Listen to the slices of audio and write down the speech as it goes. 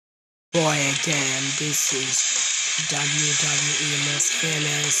Boy again, this is WWE most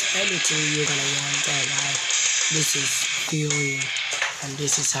famous, anything you're gonna want in life. This is Fury, and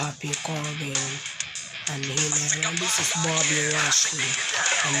this is Happy Corbin, and Heyman, and this is Bobby Lashley,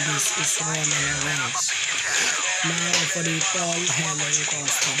 and this is Roman Reigns. Now for the Paul Heyman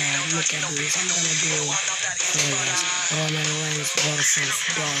Costa, look at this, I'm gonna do famous Roman Reigns versus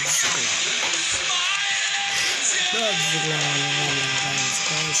Dolph Ziggler. Dolph Ziggler and Roman Reigns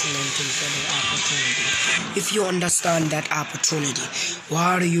concentrating for the opportunity. If you understand that opportunity,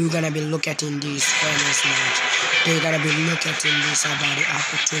 what are you gonna be looking at in this famous match? They're gonna be looking at this about the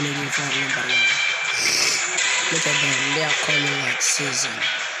opportunity for number one. Look at them, they are coming like season.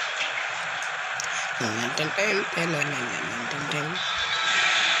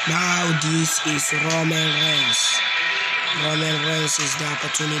 Now this is Roman Reigns. Roman Reigns is the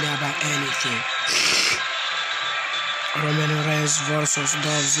opportunity about anything. Roman Reigns versus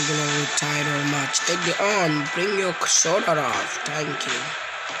Dolph Ziggler with title match. Take the arm, bring your shoulder off. Thank you.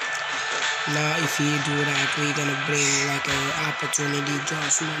 Now if you do that, we're gonna bring like an opportunity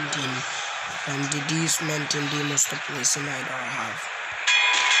adjustment in, and this maintain the most placing I don't have.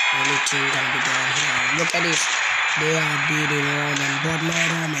 Anything gonna be done here. Look at this. They are beating Roman, but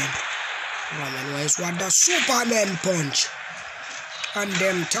not Roman. Roman Reigns, what the Superman punch? And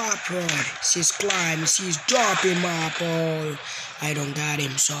them top road, she's climbing, she's dropping my ball. I don't got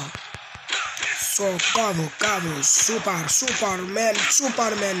him, so cover, Superman,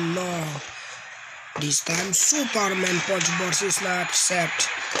 no. This time Superman punch, but she's not set.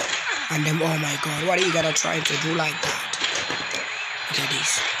 And them, oh my god, what are you gonna try to do like that? Look at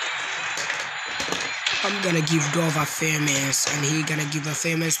this. I'm gonna give Dolph a famous, and he gonna give a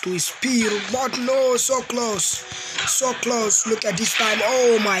famous to his spear, but no, so close. Look at this time.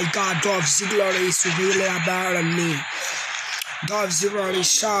 Oh my god, Dolph Ziggler is really about on me. Dolph Ziggler is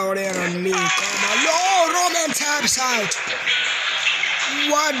shouting on me. Come on. No, Roman taps out.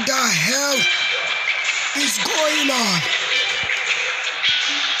 What the hell is going on?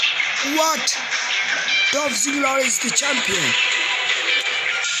 What? Dolph Ziggler is the champion.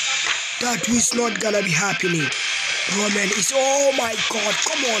 That is not gonna be happening. Roman is, oh my god,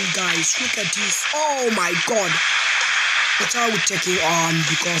 come on guys, look at this, oh my god. But I will take it on,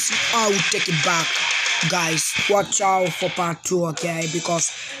 because I will take it back. Guys, watch out for part 2, okay,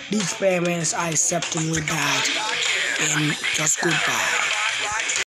 because these payments are accepting with that. And just goodbye.